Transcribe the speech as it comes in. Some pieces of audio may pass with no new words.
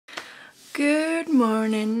Good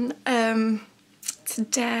morning.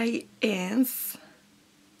 Today is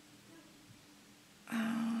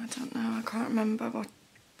I don't know, I can't remember what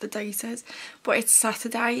the date is, but it's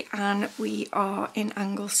Saturday and we are in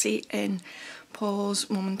Anglesey in Paul's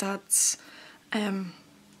mum and dad's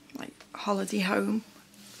like holiday home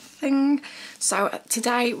thing. So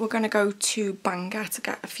today we're going to go to Bangor to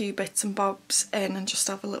get a few bits and bobs in and just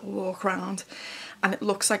have a little walk around, and it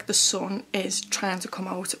looks like the sun is trying to come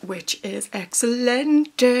out, which is excellent.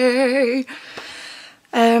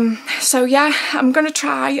 So yeah, I'm going to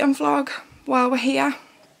try and vlog while we're here,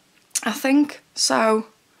 I think, so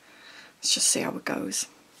let's just see how it goes.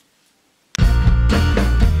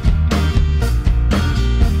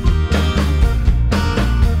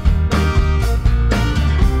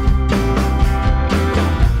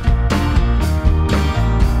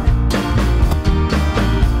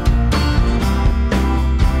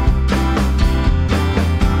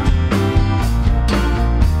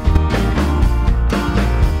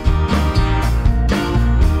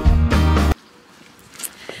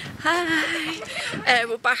 Hi,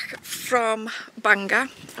 we're back from Bangor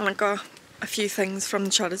and I got a few things from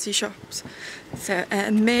the charity shops, so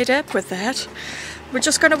made up with that. We're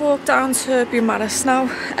just going to walk down to Beaumaris now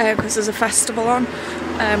because there's a festival on,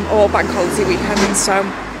 or bank holiday weekend, so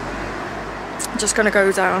I'm just going to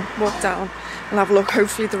go down, walk down and have a look.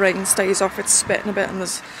 Hopefully the rain stays off. It's spitting a bit and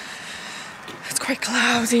it's quite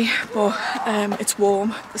cloudy, but it's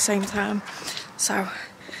warm at the same time, so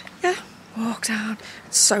yeah. Walk down.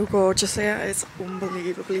 It's so gorgeous here. It's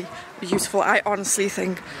unbelievably beautiful. I honestly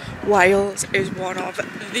think Wales is one of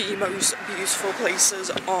the most beautiful places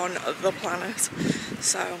on the planet.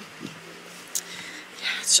 So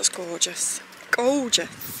yeah, it's just gorgeous.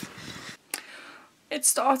 Gorgeous. It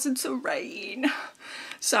started to rain,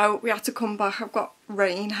 so we had to come back. I've got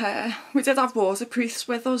rain hair. We did have waterproofs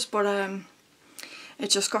with us, but it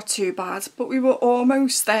just got too bad. But we were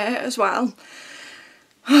almost there as well.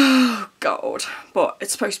 Oh god, but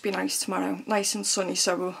it's supposed to be nice tomorrow, nice and sunny,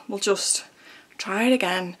 so we'll just try it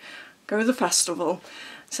again, go to the festival.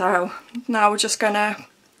 So now we're just gonna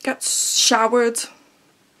get showered,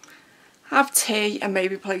 have tea and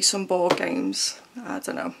maybe play some board games. I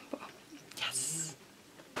don't know, but yes.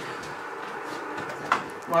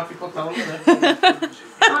 Why have you put that on there?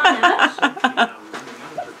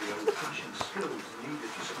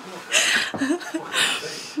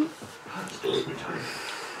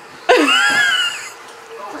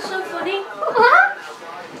 So funny.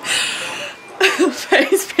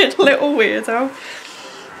 Faye's been a little weirdo.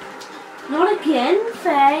 Not again,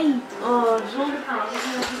 Faye. Oh, it's all the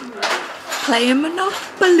house. Playing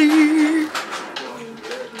Monopoly.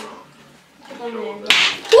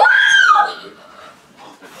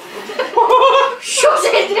 Shut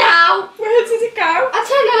it now! Where did it go? I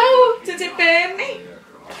don't know. Did it burn me?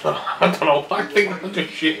 I don't know, I think I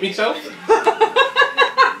just shit myself.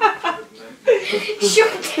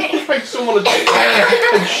 Shut it! Like someone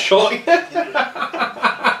had shot you. I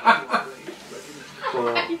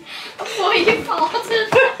thought you farted.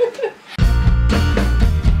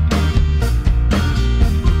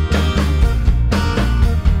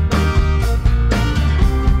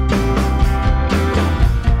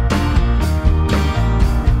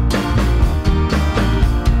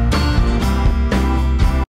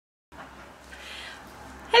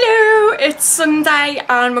 It's Sunday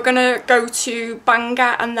and we're gonna go to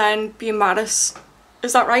Bangor and then Beaumaris.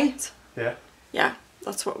 Is that right? Yeah. Yeah,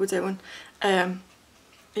 that's what we're doing.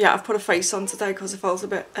 Yeah, I've put a face on today because I felt a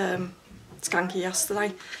bit skanky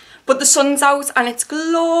yesterday. But the sun's out and it's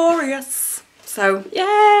glorious. So,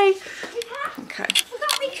 yay! Okay.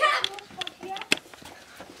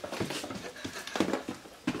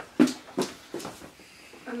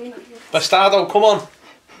 Bastardo, come on.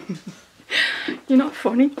 You're not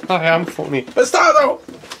funny. I am funny. Bastardo!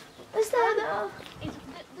 Bastardo! The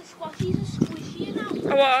squashies are squishy now. Oh,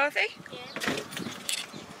 what are they? Yeah.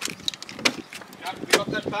 Have you got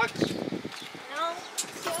that bags? No.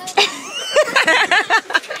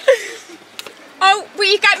 Oh,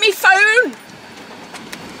 will you get me phone?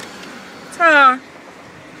 Ah.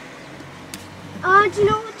 Oh, do you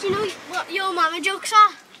know what your mama jokes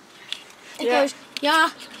are? It goes,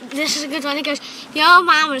 yeah, this is a good one. It goes, your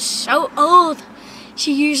mum is so old.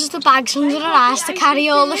 She uses the bags under her eyes to carry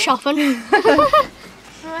all the shopping.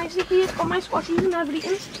 Isaac, he's got my squashies and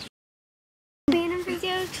everything. Being in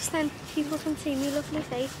videos, just then people can see me lovely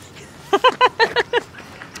face.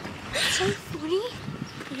 It's so funny.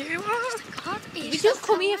 You are. God, we just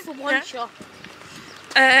come here for one shop.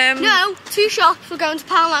 No, 2 shops. We're going to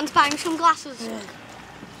Poundland buying some glasses. Yeah.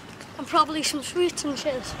 And probably some sweets and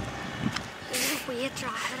shit. He's a weird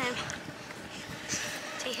driver now.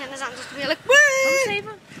 taking his hands up to be like, woo!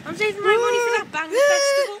 I'm saving my money for that Bangor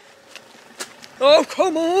festival. Oh,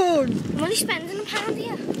 come on! I'm only spending £1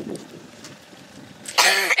 here.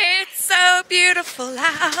 It's so beautiful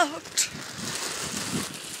out.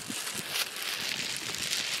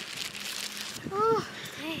 Oh,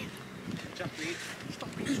 damn.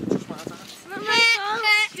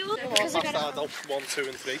 Because I got 1, 2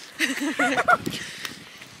 and 3.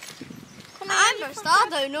 I'm going to start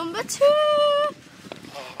though, number 2. Oh,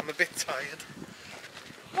 I'm a bit tired.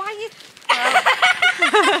 Why are you...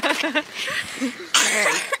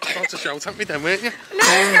 About to shout at me then, weren't you? No,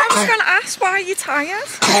 I was going to ask, why are you tired?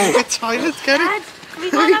 I'm a bit tired, get it? Dad, we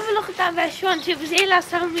can't have a look at that restaurant. It was here last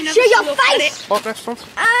time. We never Shut your looked at face! it. What restaurant?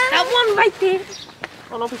 That one right there.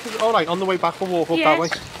 Oh no, because, alright, on the way back we'll walk up Yeah. that way.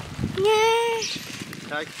 Yeah.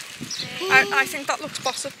 Okay. I think that looks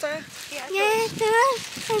boss up there. Yeah, do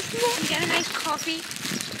it. Get a nice coffee.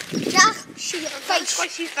 Jack, show your That's face. why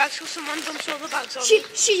she's bags so someone dumps all the bags on.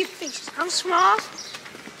 Show your face. I'm smart.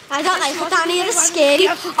 I don't like it down here, it's scary.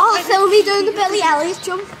 Oh, film me doing the Billy Elliot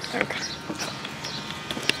jump. Okay.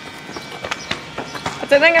 I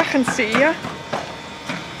don't think I can see you.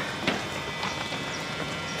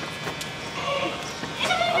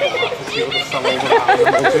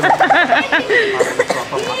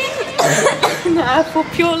 Nah, for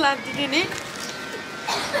pure landed in it.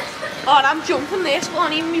 Oh, I'm jumping this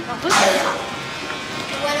one, even me papa's.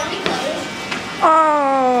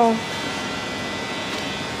 Oh.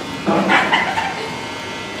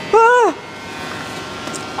 Ah.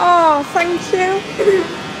 Oh, thank you.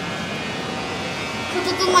 Could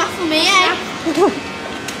have done that for me, eh?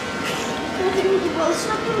 Well, it's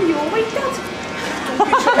not from your weight, Dad.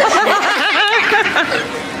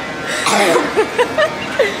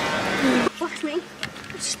 Watch me.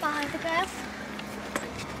 Spider girl.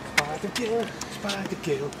 Spider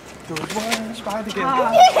girl, good one, Spider girl.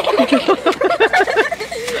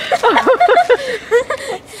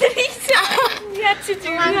 You had to do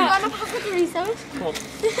I'm that. gonna pack with Doritos.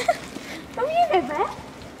 Come here, River.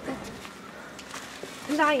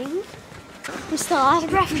 Lying. I'm still out of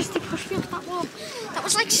breath because they pushed me off that wall. That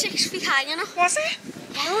was like 6 feet high, you know? Was it?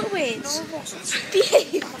 Don't wait.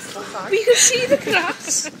 We could see the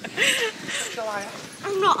grass.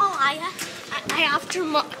 I'm not a liar. I have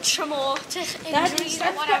traumatic injuries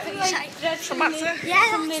or whatever you say. Traumatic?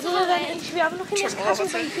 Yeah, From that's middle the of way. it. Should we have a look in this castle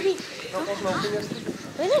bakery?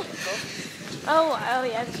 Really? Oh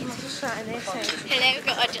yeah, there's not a sign there saying. Hello,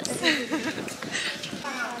 gorgeous.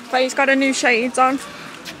 But he's got a new shades on.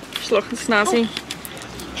 She's looking snazzy.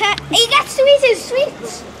 He gets to eat his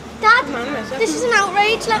sweets. Dad, this is an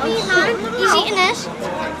outrage. Let me eat mine. He's eating this.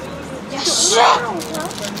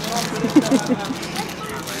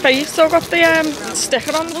 But you've still got the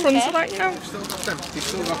sticker on the front of that, you know? You've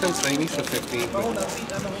still got them trainees for 15.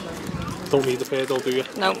 Don't need the pair though, do you?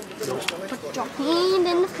 No. Dropping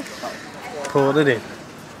in the fish. Pour it in.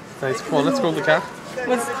 Right, come on, let's go to the car.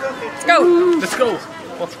 Let's go. Let's go.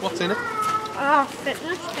 What's in it? Ah,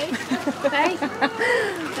 fitness, hey.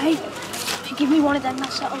 Hey, if you give me one of them,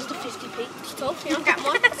 that settles the 50p. Stuff, you don't get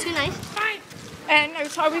one. It's too nice. And now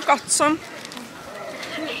so we've got some.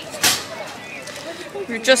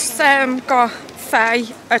 We've just got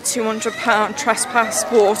Faye a £200 trespass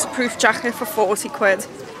waterproof jacket for 40 quid.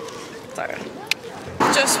 So,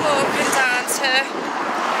 just walking down to,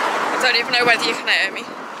 I don't even know whether you can hear me.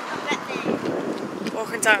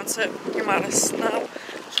 Walking down to Humanis now.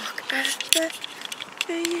 Look at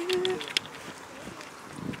the view.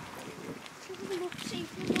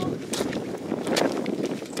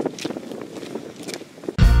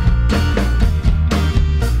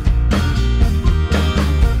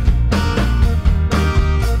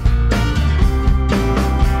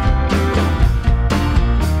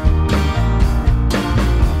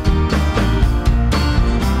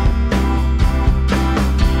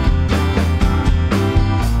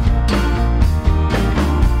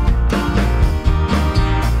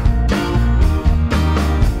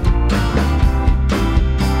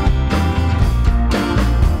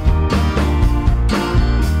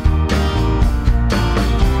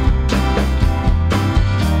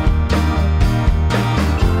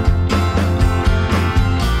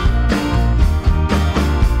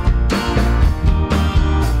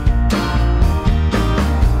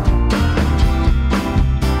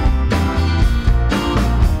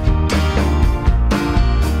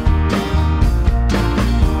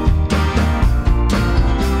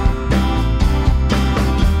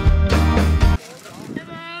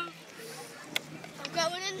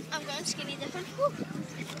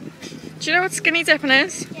 Do you know what skinny dipping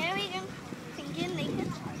is? Yeah, we can thinking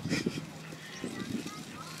naked.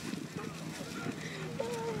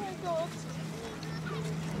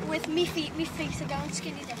 me feet are going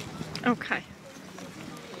skinny then. Okay.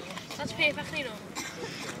 That's perfectly normal.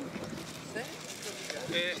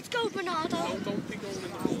 Let's go, Bernardo. No, don't be going in the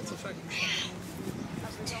water, thanks.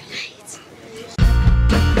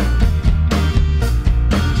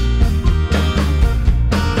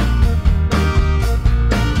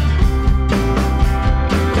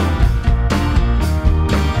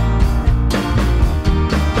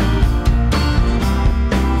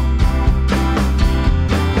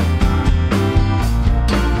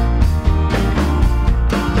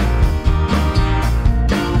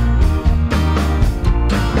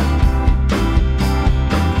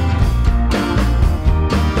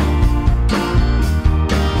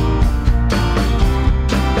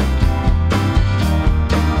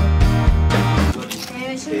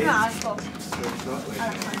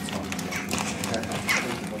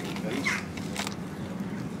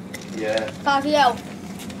 Yeah. Fabio,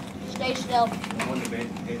 stay still.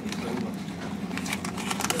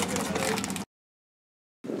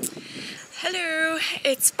 Hello,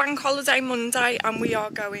 it's Bank Holiday Monday and we are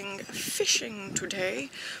going fishing today,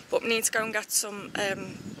 but we need to go and get some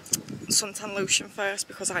suntan lotion first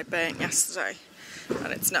because I burnt yesterday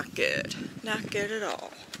and it's not good. Not good at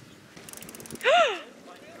all.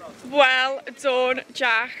 Well done,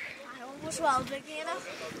 Jack. I almost well big enough.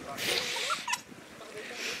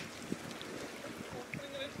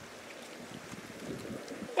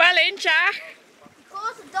 Well in, Jack. You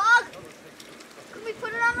caught a dog. Can we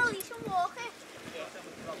put it on a leash and walk it?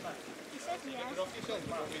 He said yes.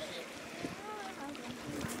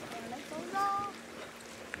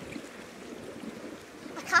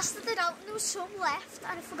 I casted it out and there was some left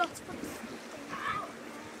and I forgot to put the thing out.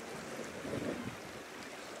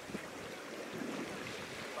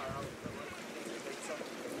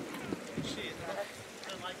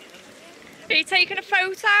 Are you taking a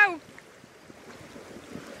photo? I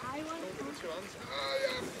want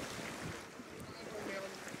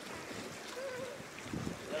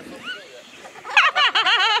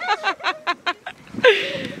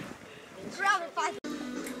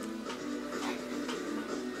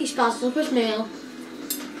He's passed up his meal.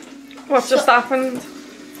 What just happened?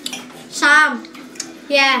 Sam,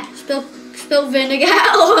 yeah, spilled vinegar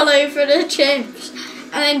all over the chips.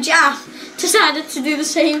 And then Jack decided to do the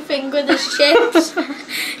same thing with his chips.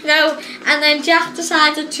 No, and then Jack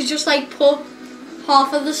decided to just like put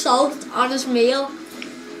half of the salt on his meal.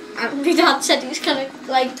 And my dad said he's gonna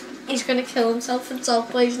kill himself from salt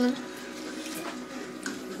poisoning.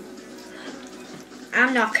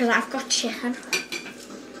 I'm not, because I've got chicken.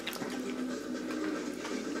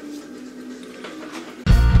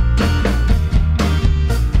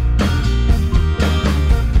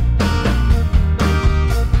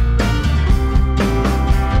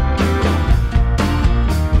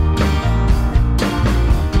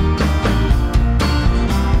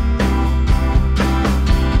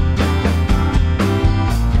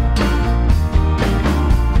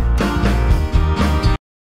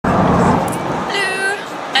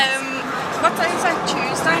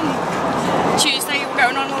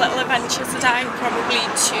 Today, probably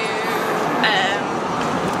to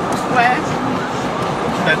where?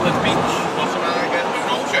 Bedland Beach, nothing again,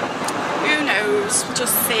 who knows, we'll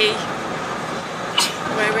just see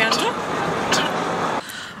where we end up.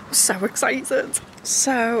 So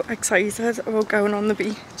excited about going on the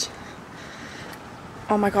beach.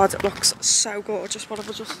 Oh my god, it looks so gorgeous. What have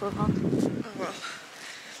I just done on? Oh well,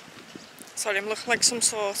 sorry, I'm looking like some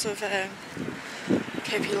sort of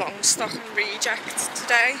Pippi Longstocking reject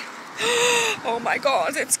today. Oh my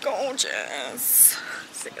god, it's gorgeous.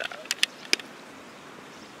 See that?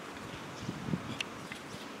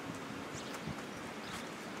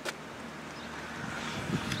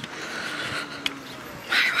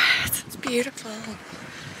 My word, it's beautiful.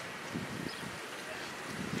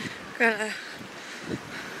 Gonna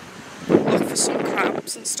look for some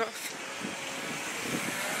crabs and stuff.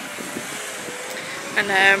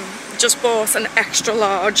 And just bought an extra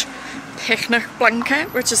large picnic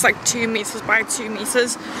blanket, which is like 2 meters by 2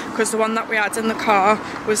 meters, because the one that we had in the car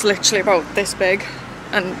was literally about this big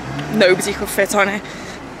and nobody could fit on it.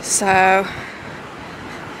 So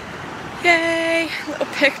yay, little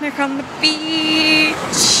picnic on the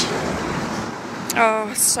beach. Oh,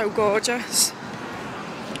 it's so gorgeous.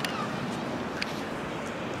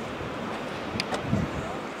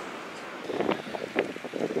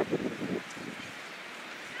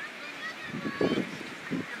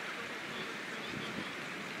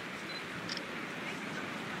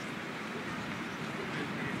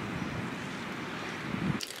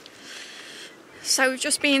 So we've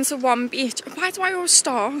just been to one beach. Why do I always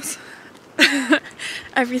start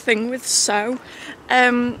everything with so.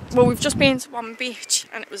 Well, we've just been to one beach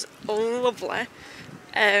and it was lovely.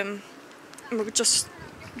 We've just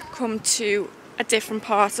come to a different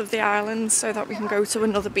part of the island so that we can go to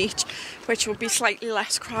another beach which will be slightly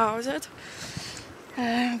less crowded.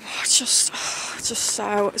 It's just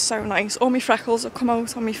so nice. All my freckles have come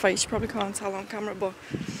out on my face. You probably can't tell on camera, but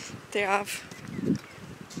they have.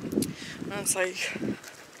 And it's like,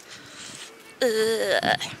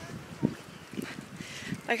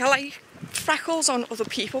 I like freckles on other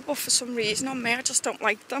people, but for some reason on me I just don't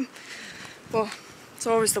like them. But it's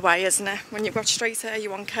always the way, isn't it? When you've got straight hair you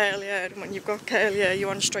want curly hair, and when you've got curly hair you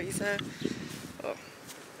want straight hair. But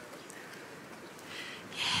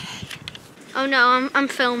Oh no, I'm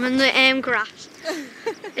filming the grass.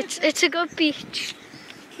 It's a good beach.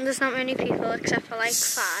 And there's not many people except for like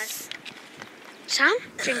 5. Sam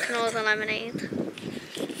drinking all the lemonade.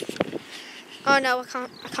 Oh no, I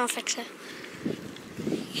can't fix it.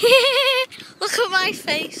 Look at my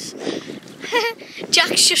face.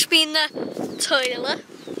 Jack's just been the toilet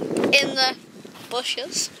in the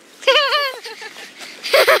bushes.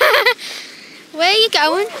 Where are you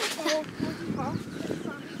going?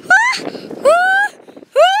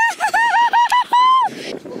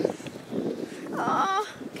 Oh,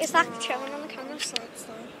 is that showing on the camera?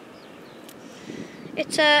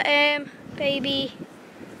 It's a baby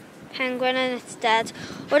penguin and it's dead.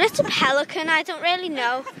 Or it's a pelican, I don't really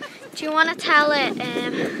know. Do you want to tell it?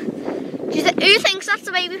 Who thinks that's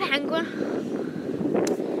a baby penguin?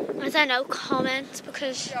 I don't know, comment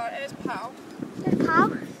because... yeah, it is Pow. There's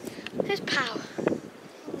Pow? There's Pow.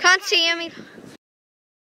 Can't see him.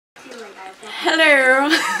 Hello.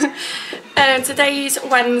 Today's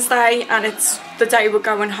Wednesday and it's the day we're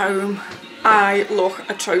going home. I look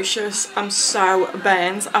atrocious. I'm so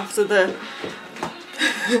burnt after the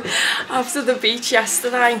after the beach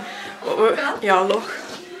yesterday. Yeah, look.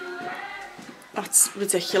 That's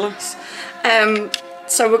ridiculous.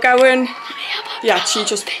 So we're going. Yeah, she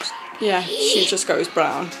just goes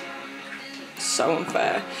brown. So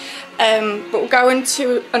unfair. But we're going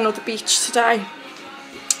to another beach today,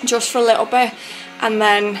 just for a little bit, and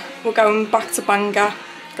then we're going back to Bangor.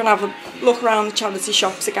 Gonna have a look around the charity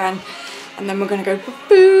shops again, and then we're gonna go for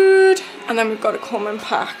food, and then we've got to come and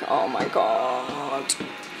pack. Oh my god,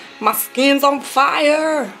 my skin's on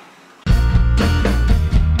fire.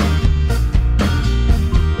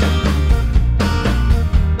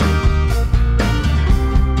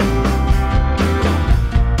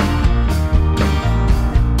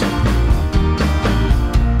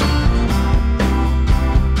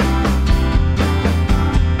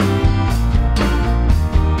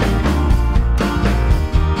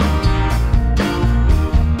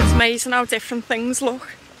 Amazing how different things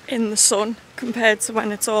look in the sun compared to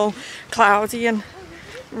when it's all cloudy and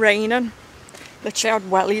raining. Literally had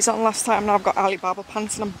wellies on last time, now I've got Alibaba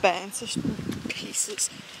pants and I'm burnt to pieces.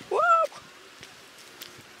 Whoa!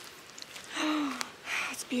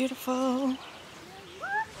 It's beautiful.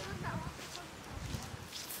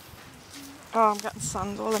 Oh, I'm getting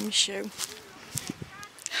sand all in my shoe.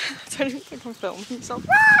 I don't even think I'm filming myself.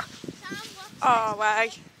 Oh,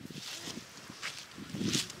 way.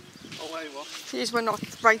 Oh, wait, what? These were not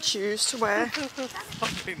the right shoes to wear.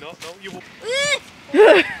 Probably not, no. You will...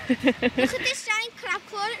 Look at this giant crab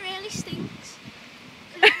claw, it really stinks.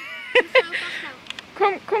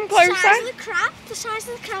 Come closer. The size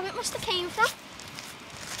of the crab it must have came from.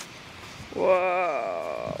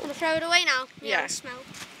 Whoa. I'm gonna throw it away now. Yeah. It smell.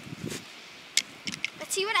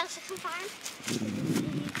 Let's see what else I can find.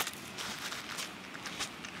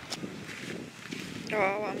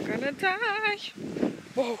 Oh, I'm gonna die.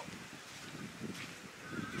 Whoa.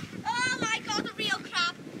 Oh my god, a real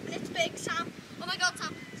crab. And it's big, Sam. Oh my god,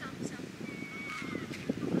 Sam.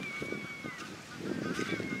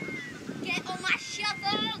 Get on my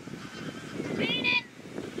shovel. Clean it.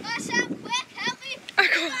 Oh, Sam, quick, help me. I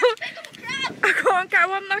Pick up a crab. can't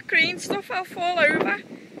go on that green stuff, I'll fall over.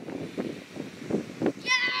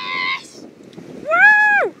 Yes!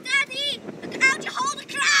 Woo! Daddy, how'd you hold a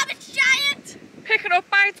crab? It's giant. Pick it up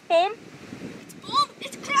by its bum. It's boom.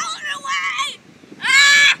 It's crawling away.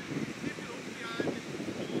 Ah!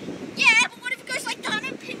 Yeah, but what if it goes like down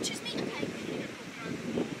and pinches me? Okay.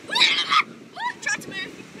 Try to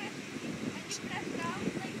move. Dad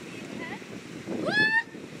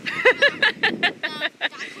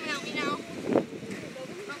coming at me now.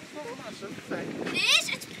 It is.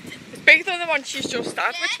 It's It's bigger than the one she's just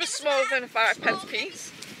had, Yeah, which was it was smaller than a 5p smaller.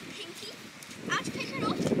 piece. pinky. How'd you pick it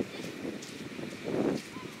up?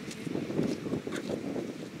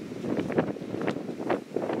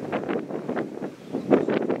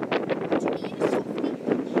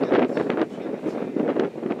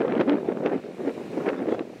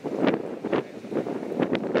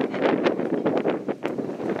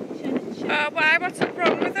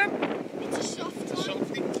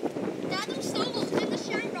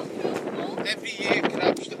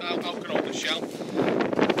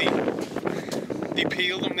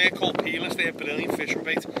 peel them. They're called peelers. They're brilliant fishing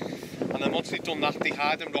bait. And then once they've done that, they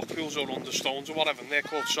hide in rock pools or under stones or whatever, and they're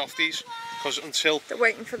called softies. Because until they're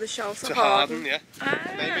waiting for the shell to harden, harden. yeah.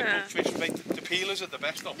 And they make good fishing bait. The peelers are the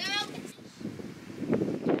best though.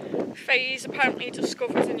 Faye's apparently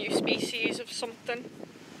discovered a new species of something,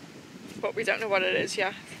 but we don't know what it is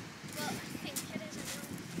yet. Well, I think it is.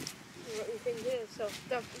 What you think it is? So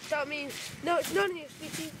that means no, it's not a new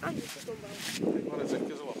species. I'm just a dumbbell. What is it?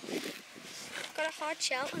 Gives a look. It's got a hard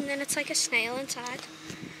shell and then it's like a snail inside.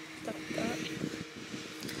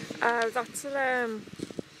 That's a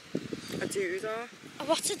doodah.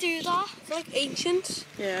 What's a doodah? It's like ancient.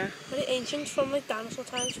 Yeah. Very ancient from like dinosaur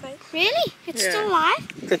times, right? Really? It's Yeah. still alive?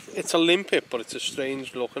 It's a limpet, but it's a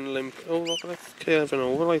strange looking limpet. Oh, look at it curving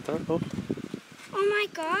over like that. Look. Oh my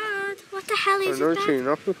god, what the hell is I've never it seen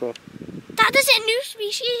that before. That is a new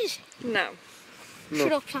species. No.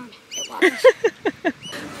 Shut up, Sam. It was.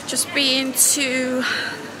 Just been to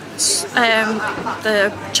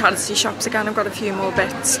the charity shops again. I've got a few more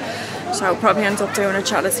bits, so I'll probably end up doing a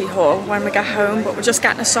charity haul when we get home, but we're just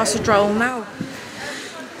getting a sausage roll now,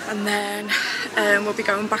 and then we'll be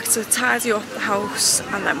going back to tidy up the house,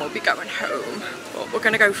 and then we'll be going home. But we're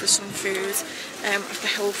going to go for some food at the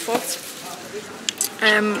Hill Foot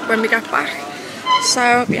when we get back,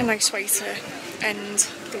 so it'll be a nice way to end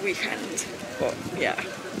the weekend. But yeah,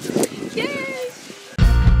 yay!